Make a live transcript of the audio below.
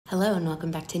Hello and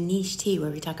welcome back to Niche Tea,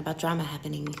 where we talk about drama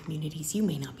happening in communities you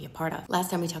may not be a part of. Last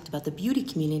time we talked about the beauty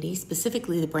community,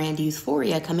 specifically the brand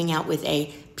Euphoria coming out with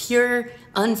a pure,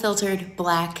 unfiltered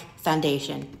black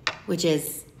foundation, which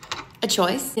is a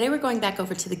choice. Today we're going back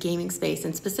over to the gaming space,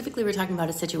 and specifically we're talking about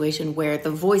a situation where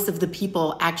the voice of the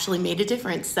people actually made a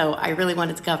difference, so I really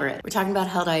wanted to cover it. We're talking about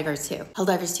Helldivers 2.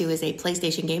 Helldivers 2 is a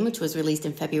PlayStation game which was released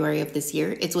in February of this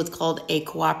year. It's what's called a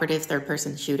cooperative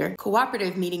third-person shooter.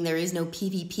 Cooperative meaning there is no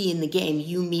PvP in the game.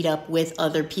 You meet up with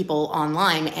other people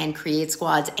online and create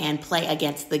squads and play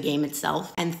against the game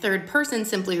itself. And third person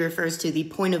simply refers to the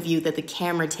point of view that the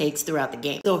camera takes throughout the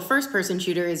game. So a first-person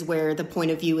shooter is where the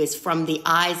point of view is from the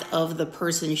eyes of the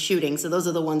person shooting. So those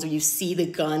are the ones where you see the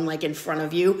gun like in front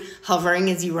of you, hovering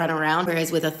as you run around.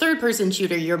 Whereas with a third-person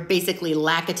shooter, you're basically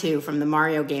Lakitu from the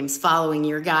Mario games, following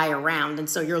your guy around. And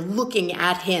so you're looking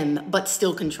at him, but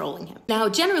still controlling him. Now,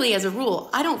 generally, as a rule,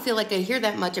 I don't feel like I hear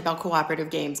that much about cooperative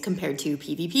games compared to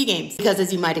PvP games. Because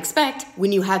as you might expect,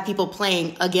 when you have people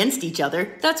playing against each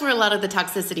other, that's where a lot of the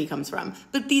toxicity comes from.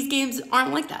 But these games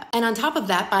aren't like that. And on top of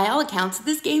that, by all accounts,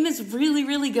 this game is really,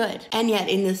 really good. And yet,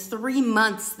 in the 3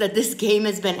 months that this game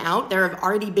has been out, there have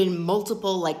already been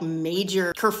multiple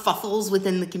major kerfuffles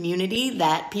within the community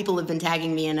that people have been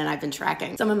tagging me in and I've been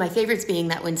tracking. Some of my favorites being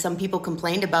that when some people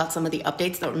complained about some of the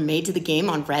updates that were made to the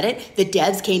game on Reddit, the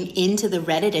devs came into the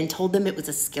Reddit and told them it was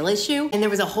a skill issue. And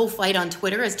there was a whole fight on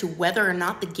Twitter as to whether or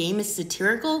not the game is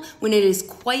satirical when it is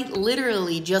quite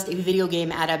literally just a video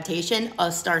game adaptation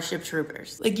of Starship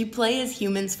Troopers. Like, you play as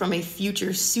humans from a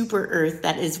future super Earth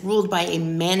that is ruled by a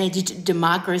managed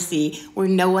democracy where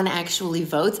no one actually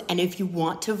votes, and if you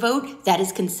want to vote, that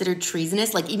is considered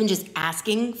treasonous. Like, even just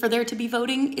asking for there to be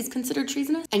voting is considered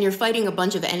treasonous. And you're fighting a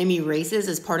bunch of enemy races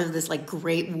as part of this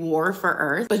great war for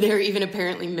Earth. But there are even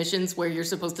apparently missions where you're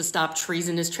supposed to stop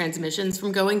treasonous transmissions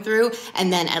from going through,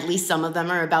 and then at least some of them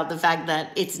are about the fact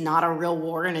that it's not a real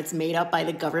war and it's made up by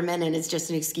the government and it's just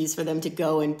an excuse for them to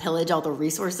go and pillage all the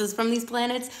resources from these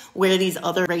planets where these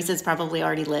other races probably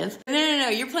already live. No,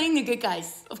 you're playing the good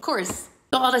guys, of course.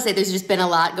 So all to say, there's just been a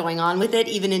lot going on with it,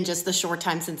 even in just the short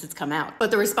time since it's come out.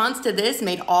 But the response to this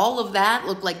made all of that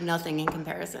look like nothing in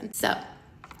comparison. So,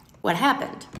 what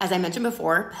happened? As I mentioned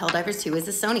before, Helldivers 2 is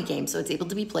a Sony game, so it's able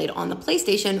to be played on the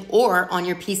PlayStation or on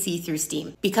your PC through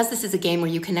Steam. Because this is a game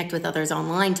where you connect with others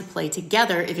online to play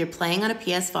together, if you're playing on a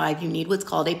PS5, you need what's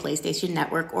called a PlayStation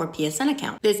Network or PSN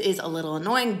account. This is a little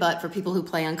annoying, but for people who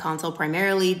play on console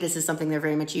primarily, this is something they're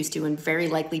very much used to and very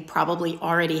likely probably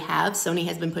already have. Sony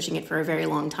has been pushing it for a very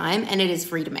long time, and it is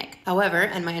free to make. However,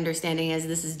 and my understanding is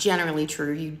this is generally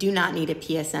true, you do not need a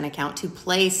PSN account to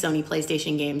play Sony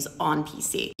PlayStation games on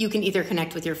PC. You can either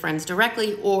connect with your friends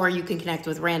directly or you can connect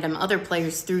with random other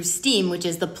players through Steam, which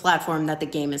is the platform that the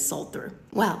game is sold through.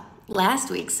 Well,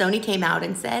 last week, Sony came out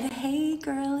and said, hey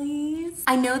girlies,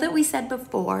 I know that we said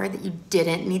before that you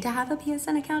didn't need to have a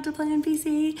PSN account to play on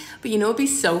PC, but you know it'd be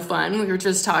so fun, we were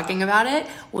just talking about it.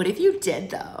 What if you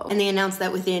did though? And they announced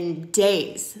that within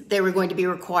days, they were going to be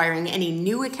requiring any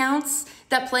new accounts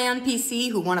that play on PC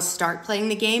who want to start playing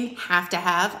the game have to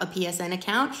have a PSN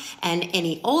account, and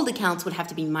any old accounts would have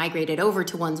to be migrated over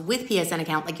to ones with PSN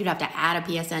account, like you'd have to add a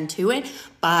PSN to it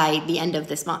by the end of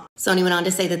this month. Sony went on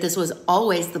to say that this was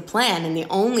always the plan, and the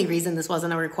only reason this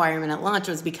wasn't a requirement at launch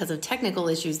was because of technical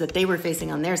issues that they were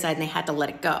facing on their side, and they had to let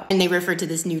it go. And they referred to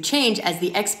this new change as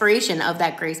the expiration of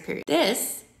that grace period.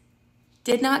 This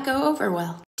did not go over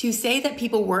well. To say that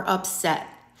people were upset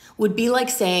would be like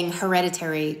saying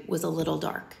Hereditary was a little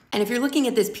dark. And if you're looking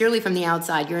at this purely from the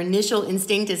outside, your initial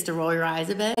instinct is to roll your eyes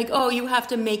a bit. Like, oh, you have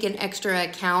to make an extra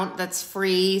account that's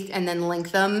free and then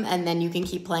link them, and then you can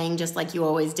keep playing just like you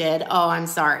always did. Oh, I'm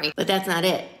sorry. But that's not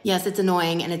it. Yes, it's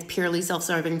annoying and it's purely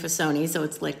self-serving for Sony, so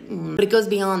it's but it goes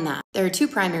beyond that. There are two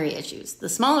primary issues, the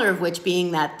smaller of which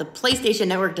being that the PlayStation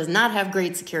Network does not have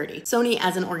great security. Sony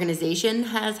as an organization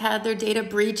has had their data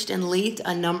breached and leaked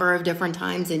a number of different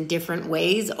times in different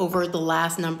ways over the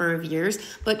last number of years,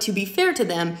 but to be fair to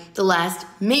them, the last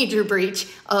major breach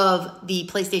of the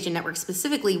PlayStation Network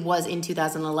specifically was in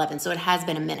 2011, so it has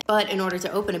been a minute. But in order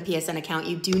to open a PSN account,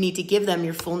 you do need to give them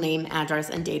your full name, address,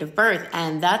 and date of birth,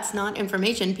 and that's not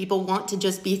information people want to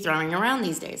just be throwing around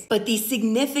these days. But the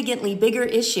significantly bigger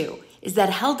issue is that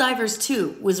Helldivers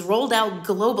 2 was rolled out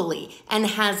globally and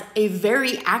has a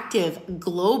very active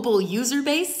global user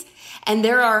base. And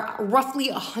there are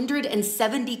roughly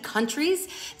 170 countries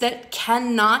that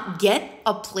cannot get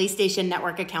a PlayStation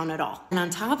Network account at all. And on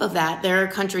top of that, there are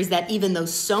countries that even though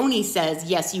Sony says,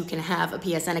 yes, you can have a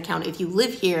PSN account if you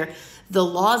live here, the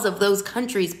laws of those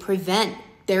countries prevent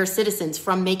their citizens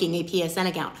from making a PSN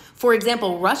account. For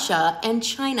example, Russia and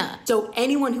China. So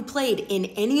anyone who played in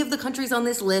any of the countries on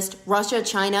this list, Russia,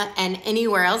 China, and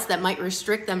anywhere else that might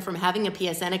restrict them from having a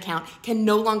PSN account can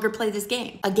no longer play this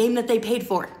game, a game that they paid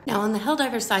for. Now on the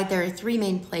Helldivers side, there are three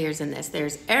main players in this.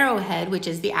 There's Arrowhead, which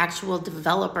is the actual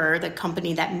developer, the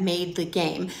company that made the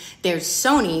game. There's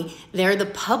Sony, they're the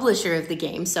publisher of the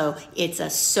game, so it's a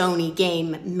Sony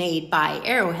game made by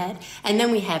Arrowhead. And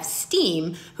then we have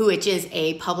Steam, which is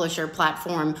a publisher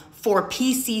platform for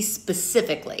PC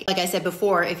specifically. Like I said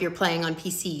before, if you're playing on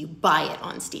PC, you buy it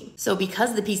on Steam. So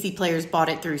because the PC players bought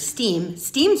it through Steam,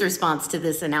 Steam's response to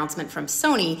this announcement from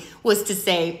Sony was to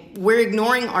say, we're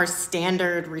ignoring our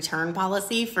standard return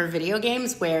policy for video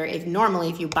games, where if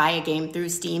you buy a game through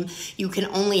Steam, you can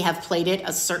only have played it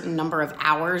a certain number of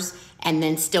hours and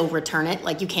then still return it.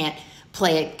 Like you can't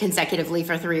play it consecutively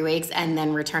for 3 weeks and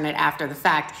then return it after the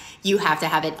fact. You have to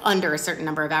have it under a certain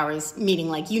number of hours, meaning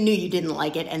like you knew you didn't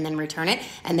like it and then return it,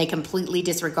 and they completely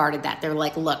disregarded that. They're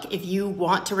like, look, if you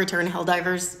want to return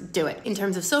Helldivers, do it. In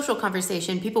terms of social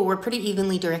conversation, people were pretty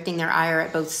evenly directing their ire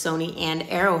at both Sony and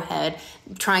Arrowhead,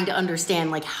 trying to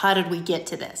understand, like, how did we get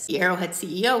to this? The Arrowhead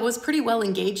CEO was pretty well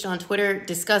engaged on Twitter,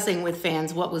 discussing with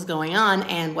fans what was going on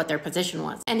and what their position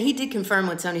was. And he did confirm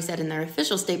what Sony said in their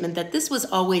official statement, that this was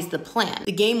always the plan.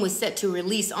 The game was set to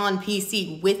release on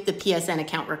PC with the PSN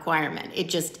account requirement. It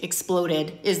just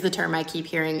exploded, is the term I keep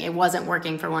hearing. It wasn't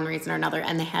working for one reason or another,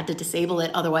 and they had to disable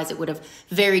it, otherwise it would have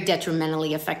very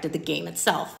detrimentally affected the game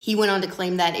itself. He went on to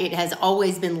claim that it has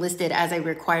always been listed as a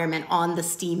requirement on the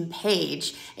Steam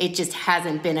page. It just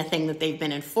hasn't been a thing that they've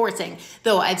been enforcing,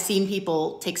 though I've seen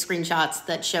people take screenshots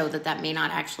that show that that may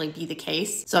not actually be the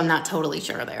case, so I'm not totally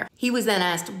sure there. He was then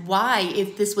asked why,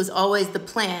 if this was always the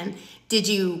plan, did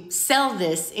you sell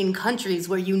this in countries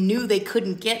where you knew they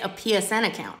couldn't get a PSN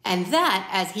account? And that,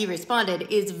 as he responded,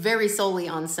 is very solely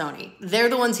on Sony. They're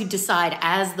the ones who decide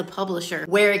as the publisher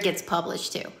where it gets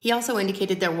published to. He also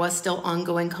indicated there was still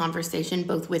ongoing conversation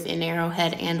both within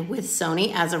Arrowhead and with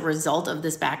Sony as a result of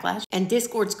this backlash. And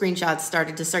Discord screenshots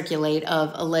started to circulate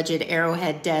of alleged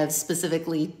Arrowhead devs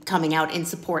specifically coming out in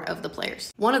support of the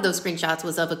players. One of those screenshots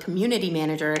was of a community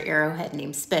manager at Arrowhead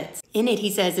named Spitz. In it, he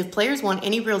says, if players want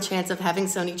any real chance of having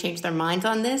Sony change their minds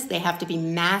on this, they have to be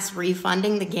mass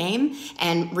refunding the game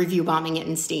and review bombing it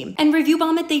in Steam. And review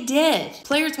bomb it they did.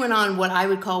 Players went on what I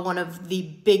would call one of the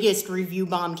biggest review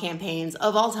bomb campaigns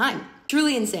of all time.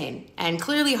 Truly insane and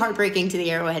clearly heartbreaking to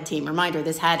the Arrowhead team. Reminder,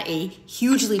 this had a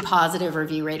hugely positive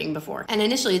review rating before. And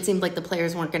initially it seemed like the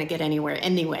players weren't going to get anywhere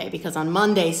anyway, because on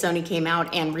Monday, Sony came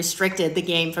out and restricted the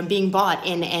game from being bought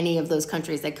in any of those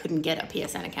countries that couldn't get a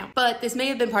PSN account. But this may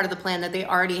have been part of the plan that they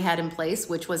already had in place,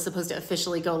 which was supposed to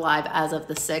officially go live as of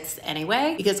the 6th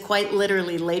anyway, because quite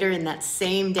literally later in that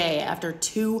same day, after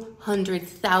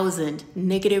 200,000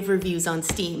 negative reviews on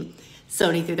Steam,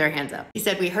 Sony threw their hands up. He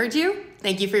said, "We heard you.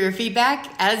 Thank you for your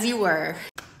feedback, as you were."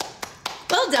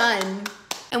 Well done.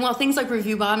 And while things like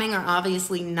review bombing are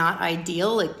obviously not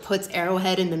ideal, it puts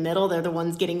Arrowhead in the middle. They're the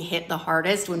ones getting hit the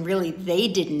hardest when really they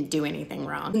didn't do anything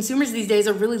wrong. Consumers these days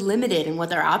are really limited in what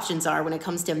their options are when it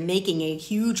comes to making a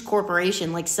huge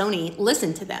corporation like Sony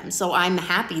listen to them. So I'm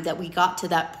happy that we got to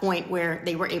that point where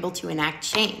they were able to enact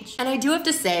change. And I do have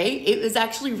to say, it was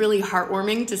actually really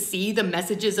heartwarming to see the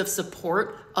messages of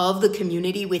support of the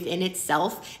community within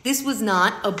itself. This was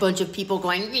not a bunch of people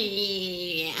going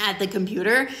at the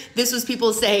computer. This was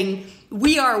people saying,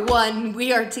 we are one,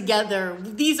 we are together,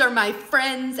 these are my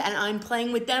friends and I'm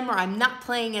playing with them or I'm not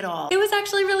playing at all. It was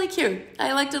actually really cute.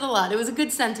 I liked it a lot. It was a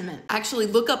good sentiment. Actually,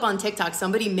 look up on TikTok,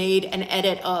 somebody made an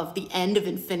edit of the end of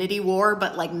Infinity War,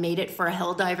 but like made it for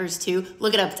Helldivers 2.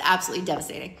 Look it up, it's absolutely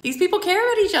devastating. These people care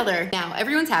about each other. Now,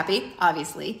 everyone's happy,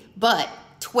 obviously, but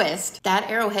twist, that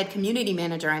Arrowhead community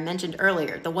manager I mentioned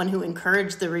earlier, the one who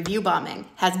encouraged the review bombing,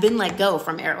 has been let go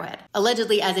from Arrowhead,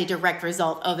 allegedly as a direct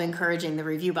result of encouraging the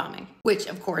review bombing, which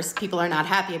of course people are not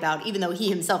happy about, even though he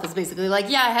himself is basically like,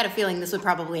 yeah, I had a feeling this would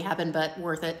probably happen, but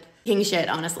worth it. King shit,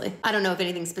 honestly. I don't know if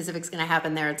anything specific is going to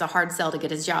happen there. It's a hard sell to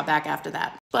get his job back after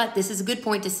that. But this is a good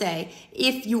point to say,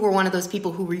 if you were one of those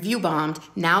people who review bombed,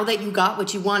 now that you got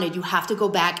what you wanted, you have to go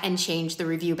back and change the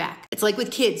review back. It's like with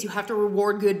kids, you have to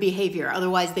reward good behavior.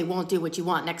 Otherwise, they won't do what you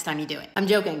want next time you do it. I'm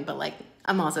joking, but like,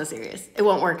 I'm also serious. It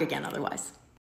won't work again otherwise.